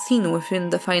isn't seen within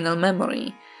the final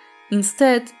memory.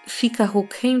 Instead, Sheikah who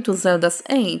came to Zelda's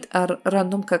aid are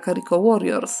random Kakariko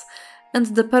warriors, and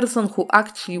the person who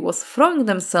actually was throwing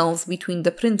themselves between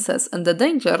the princess and the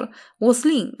danger was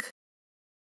Link.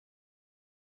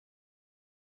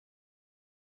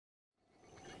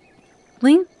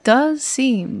 Link does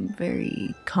seem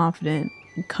very confident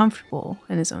and comfortable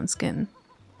in his own skin.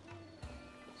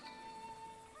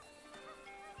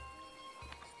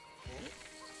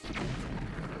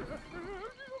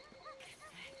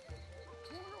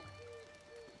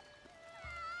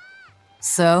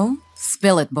 So,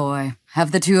 spill it, boy.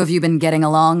 Have the two of you been getting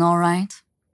along all right?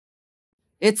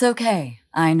 It's okay,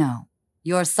 I know.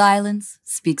 Your silence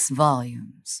speaks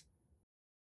volumes.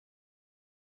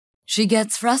 She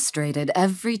gets frustrated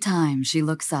every time she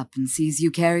looks up and sees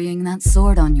you carrying that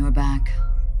sword on your back.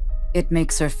 It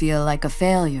makes her feel like a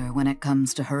failure when it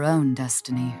comes to her own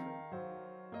destiny.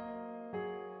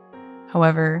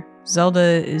 However,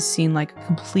 Zelda is seen like a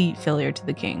complete failure to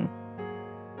the king.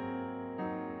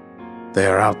 They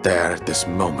are out there at this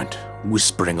moment,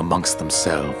 whispering amongst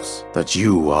themselves that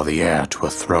you are the heir to a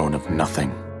throne of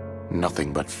nothing.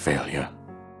 Nothing but failure.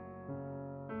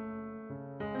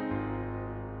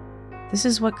 This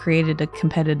is what created a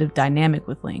competitive dynamic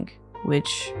with Link,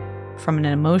 which, from an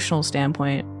emotional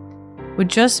standpoint, would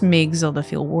just make Zelda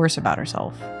feel worse about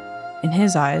herself. In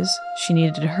his eyes, she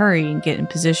needed to hurry and get in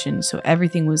position so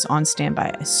everything was on standby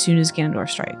as soon as Ganondorf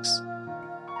strikes.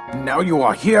 Now you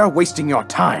are here wasting your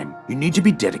time. You need to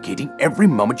be dedicating every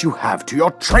moment you have to your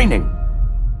training.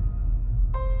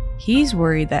 He's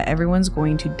worried that everyone's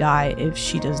going to die if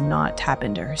she does not tap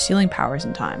into her sealing powers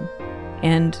in time.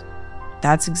 And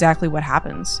that's exactly what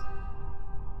happens.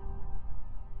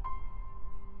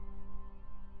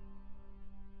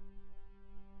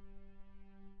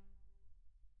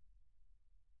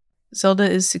 Zelda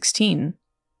is 16.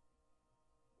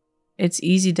 It's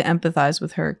easy to empathize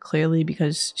with her, clearly,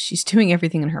 because she's doing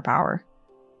everything in her power.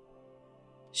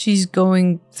 She's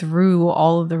going through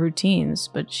all of the routines,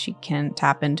 but she can't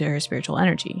tap into her spiritual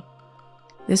energy.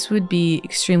 This would be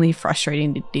extremely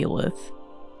frustrating to deal with.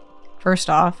 First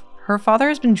off, her father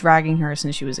has been dragging her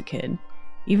since she was a kid,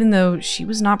 even though she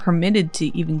was not permitted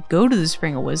to even go to the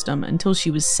Spring of Wisdom until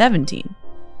she was 17.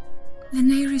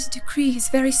 Lanayru's decree is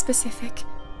very specific.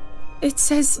 It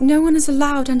says no one is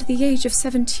allowed under the age of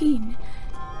 17.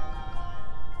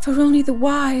 For only the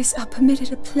wise are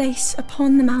permitted a place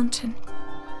upon the mountain.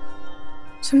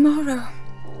 Tomorrow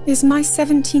is my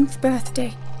 17th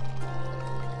birthday.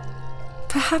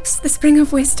 Perhaps the Spring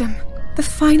of Wisdom, the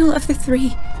final of the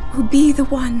three, will be the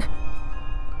one.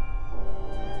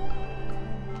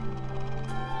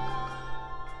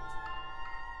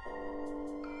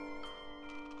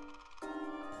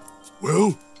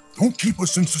 Well, don't keep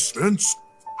us in suspense.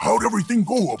 How'd everything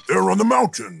go up there on the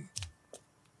mountain?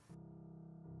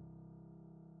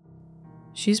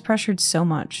 She's pressured so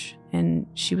much, and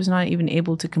she was not even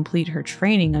able to complete her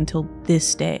training until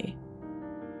this day.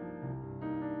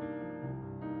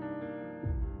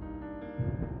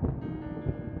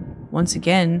 Once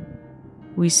again,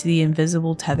 we see the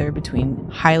invisible tether between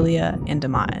Hylia and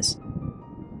Demise.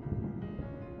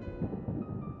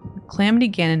 Calamity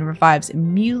Ganon revives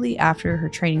immediately after her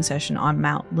training session on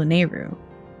Mount Lanayru.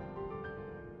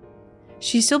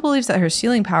 She still believes that her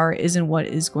sealing power isn't what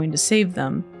is going to save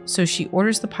them, so she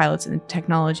orders the pilots and the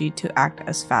technology to act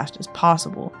as fast as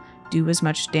possible, do as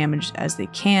much damage as they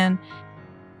can,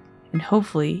 and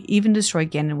hopefully even destroy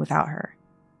Ganon without her.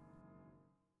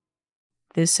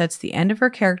 This sets the end of her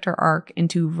character arc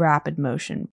into rapid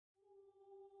motion.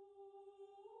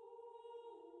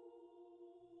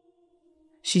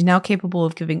 She's now capable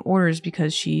of giving orders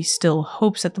because she still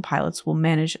hopes that the pilots will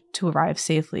manage to arrive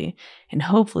safely and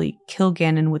hopefully kill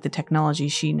Ganon with the technology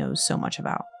she knows so much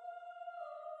about.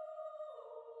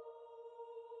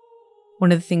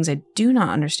 One of the things I do not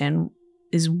understand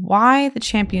is why the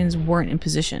champions weren't in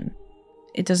position.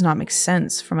 It does not make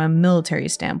sense from a military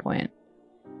standpoint.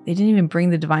 They didn't even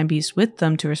bring the Divine Beast with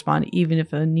them to respond even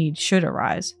if a need should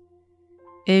arise.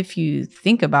 If you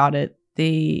think about it,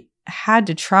 they had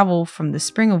to travel from the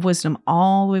Spring of Wisdom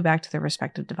all the way back to their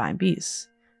respective Divine Beasts.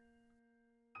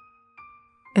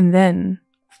 And then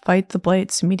fight the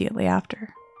Blights immediately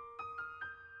after.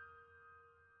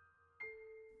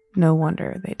 No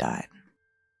wonder they died.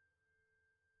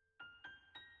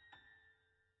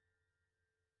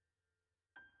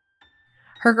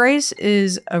 Her grace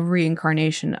is a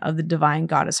reincarnation of the divine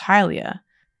goddess Hylia,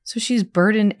 so she's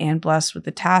burdened and blessed with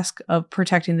the task of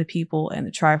protecting the people and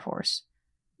the Triforce.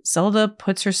 Zelda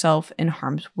puts herself in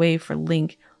harm's way for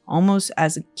Link almost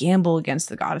as a gamble against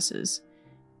the goddesses,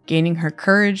 gaining her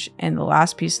courage and the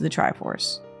last piece of the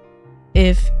Triforce.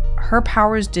 If her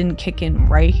powers didn't kick in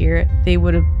right here, they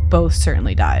would have both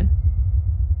certainly died.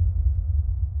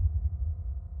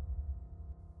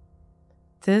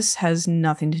 This has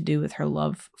nothing to do with her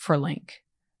love for Link.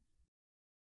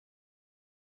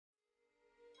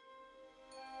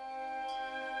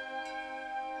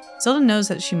 Zelda knows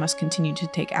that she must continue to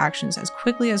take actions as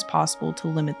quickly as possible to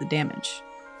limit the damage.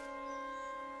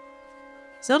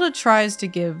 Zelda tries to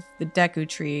give the Deku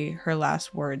Tree her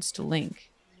last words to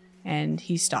Link, and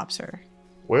he stops her.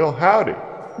 Well, howdy.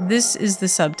 This is the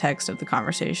subtext of the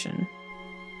conversation.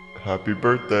 Happy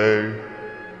birthday.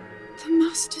 The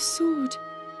Master Sword.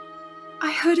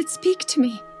 I heard it speak to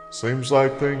me. Seems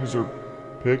like things are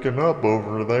picking up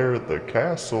over there at the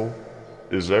castle.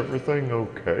 Is everything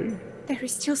okay? There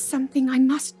is still something I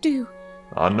must do.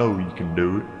 I know you can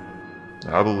do it.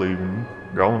 I believe in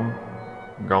you.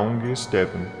 Go on, get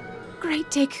stepping. Great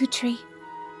Deku Tree,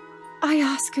 I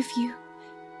ask of you,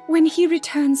 when he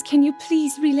returns, can you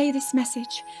please relay this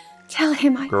message? Tell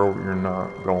him Girl, you're not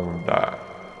gonna die.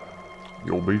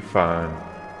 You'll be fine.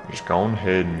 Just go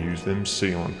ahead and use them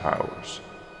sealing powers.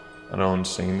 I done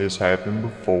seen this happen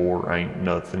before, ain't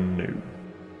nothing new.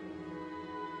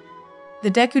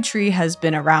 The Deku Tree has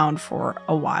been around for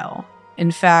a while.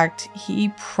 In fact,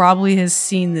 he probably has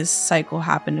seen this cycle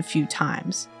happen a few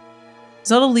times.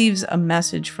 Zelda leaves a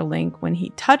message for Link when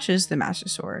he touches the Master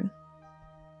Sword.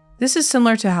 This is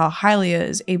similar to how Hylia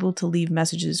is able to leave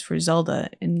messages for Zelda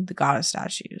in the goddess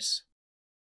statues.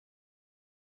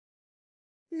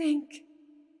 Link,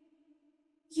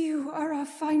 you are our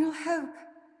final hope.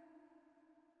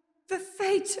 The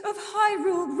fate of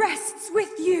Hyrule rests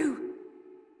with you.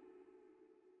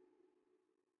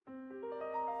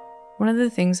 One of the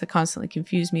things that constantly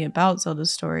confused me about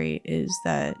Zelda's story is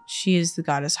that she is the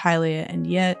goddess Hylia, and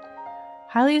yet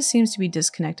Hylia seems to be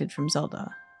disconnected from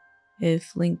Zelda.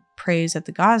 If Link prays at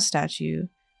the goddess statue,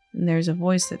 then there's a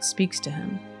voice that speaks to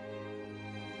him.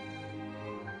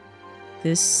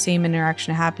 This same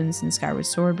interaction happens in Skyward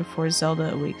Sword before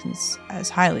Zelda awakens as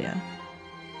Hylia.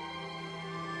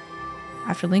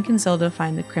 After Link and Zelda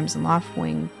find the Crimson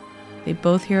Loftwing, they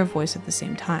both hear a voice at the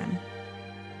same time.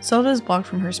 Zelda is blocked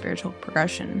from her spiritual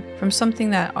progression, from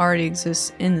something that already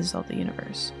exists in the Zelda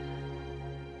universe.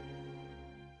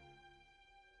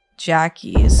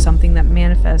 Jackie is something that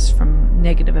manifests from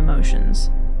negative emotions.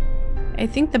 I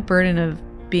think the burden of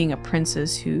being a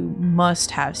princess who must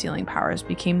have sealing powers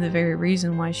became the very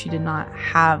reason why she did not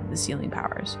have the sealing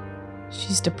powers.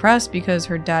 She's depressed because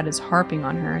her dad is harping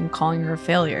on her and calling her a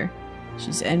failure.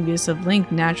 She's envious of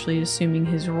Link naturally assuming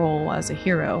his role as a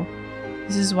hero.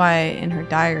 This is why in her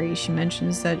diary she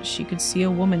mentions that she could see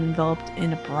a woman enveloped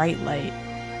in a bright light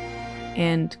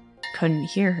and couldn't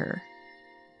hear her.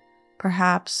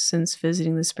 Perhaps since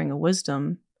visiting the Spring of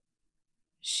Wisdom,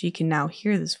 she can now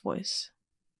hear this voice.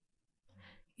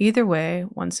 Either way,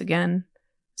 once again,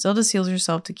 Zelda seals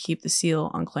herself to keep the seal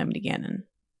on Calamity Ganon.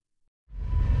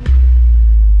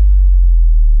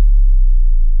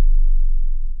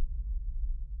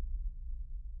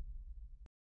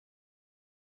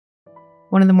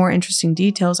 One of the more interesting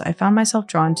details I found myself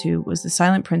drawn to was the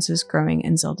Silent Princess growing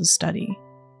in Zelda's study.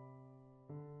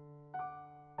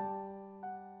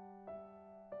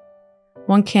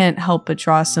 One can't help but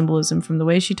draw symbolism from the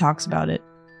way she talks about it,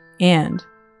 and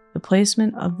the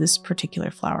placement of this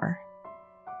particular flower.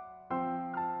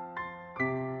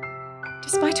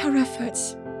 Despite our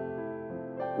efforts,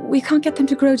 We can't get them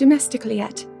to grow domestically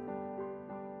yet.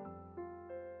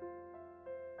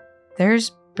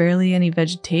 There's barely any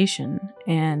vegetation,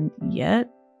 and yet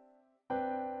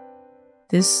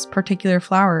this particular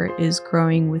flower is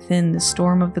growing within the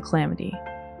storm of the calamity.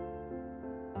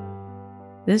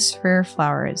 This rare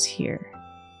flower is here,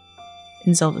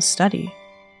 in Zelda's study.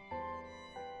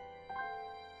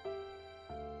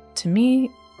 To me,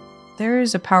 there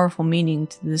is a powerful meaning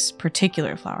to this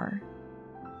particular flower.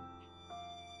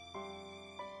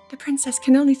 The princess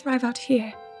can only thrive out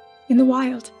here, in the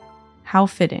wild. How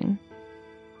fitting.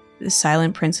 The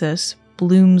silent princess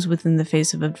blooms within the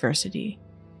face of adversity,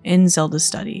 in Zelda's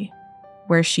study,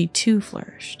 where she too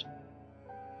flourished.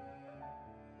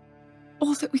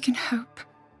 All that we can hope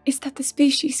is that the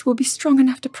species will be strong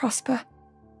enough to prosper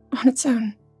on its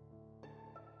own.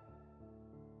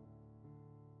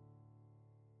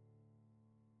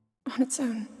 On its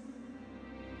own.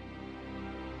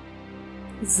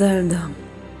 Zelda.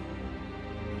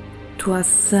 To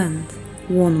ascend,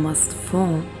 one must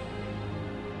fall.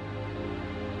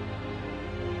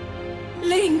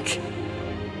 Link!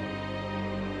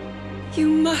 You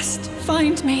must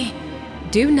find me.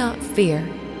 Do not fear.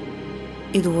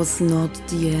 It was not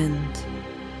the end.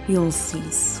 You'll see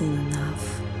soon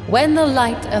enough. When the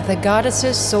light of the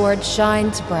goddess's sword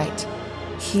shines bright,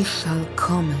 he shall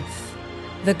cometh.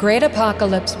 The great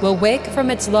apocalypse will wake from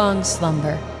its long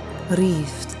slumber,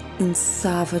 wreathed in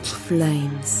savage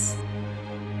flames,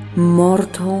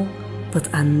 mortal but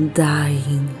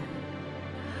undying,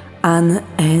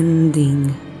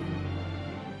 unending,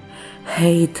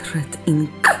 hatred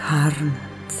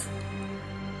incarnate.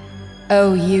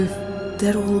 O youth,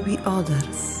 there will be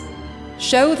others.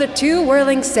 Show the two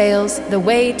whirling sails the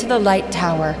way to the light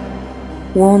tower.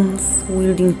 Ones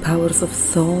wielding powers of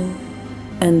soul,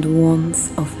 and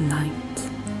ones of night.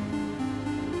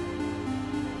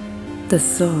 The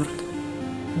sword,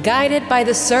 guided by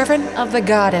the servant of the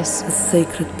goddess, a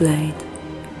sacred blade,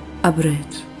 a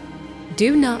bridge.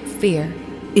 Do not fear.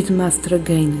 It must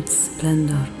regain its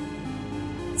splendor.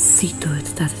 See to it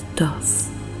that it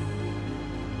does.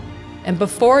 And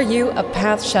before you a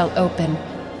path shall open.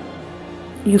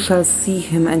 You shall see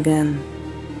him again.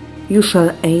 You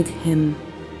shall aid him.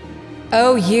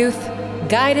 O youth,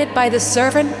 guided by the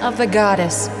servant of the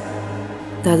goddess.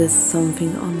 That is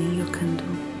something only you can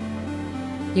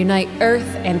do. Unite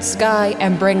earth and sky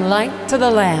and bring light to the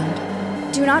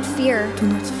land. Do not fear. Do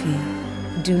not fear.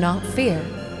 Do not fear.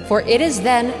 For it is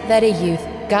then that a youth,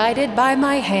 guided by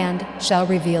my hand, shall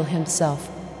reveal himself.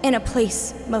 In a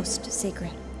place most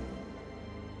sacred.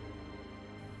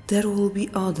 There will be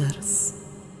others.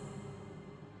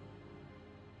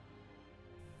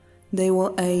 They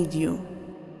will aid you.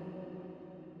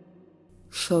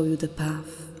 Show you the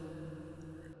path.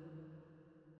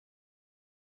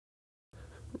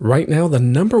 Right now, the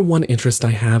 #1 interest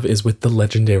I have is with the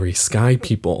legendary Sky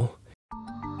People.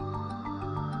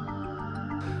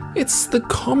 It's the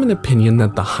common opinion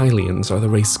that the Hylians are the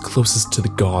race closest to the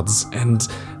gods, and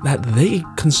that they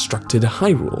constructed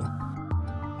Hyrule.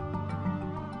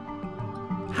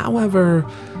 However,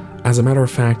 as a matter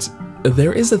of fact,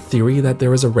 there is a theory that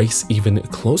there is a race even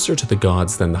closer to the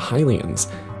gods than the Hylians.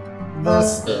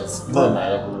 This is the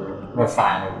Rauru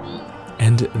refinery.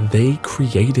 And they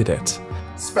created it.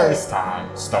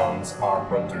 Space-time stones are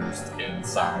produced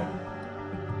inside.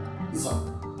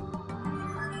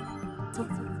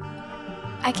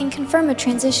 I can confirm a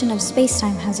transition of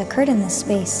space-time has occurred in this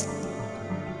space.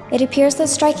 It appears that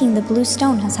striking the blue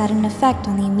stone has had an effect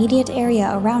on the immediate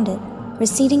area around it,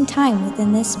 receding time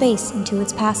within this space into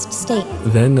its past state.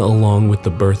 Then, along with the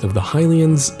birth of the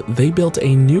Hylians, they built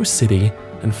a new city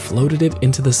and floated it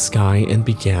into the sky and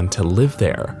began to live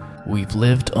there. We've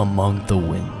lived among the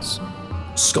winds.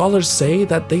 Scholars say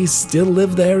that they still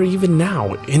live there even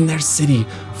now, in their city,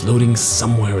 floating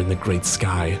somewhere in the great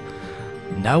sky.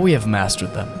 Now we have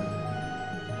mastered them.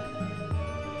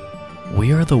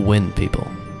 We are the Wind People.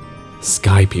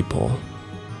 Sky People.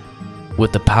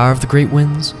 With the power of the great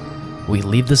winds, we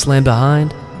leave this land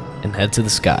behind and head to the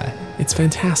sky. It's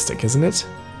fantastic, isn't it?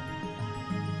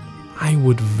 I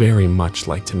would very much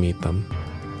like to meet them.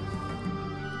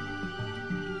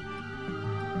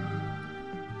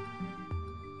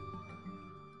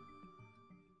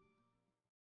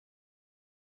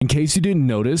 In case you didn't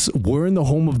notice, we're in the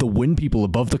home of the Wind People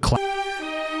above the clouds.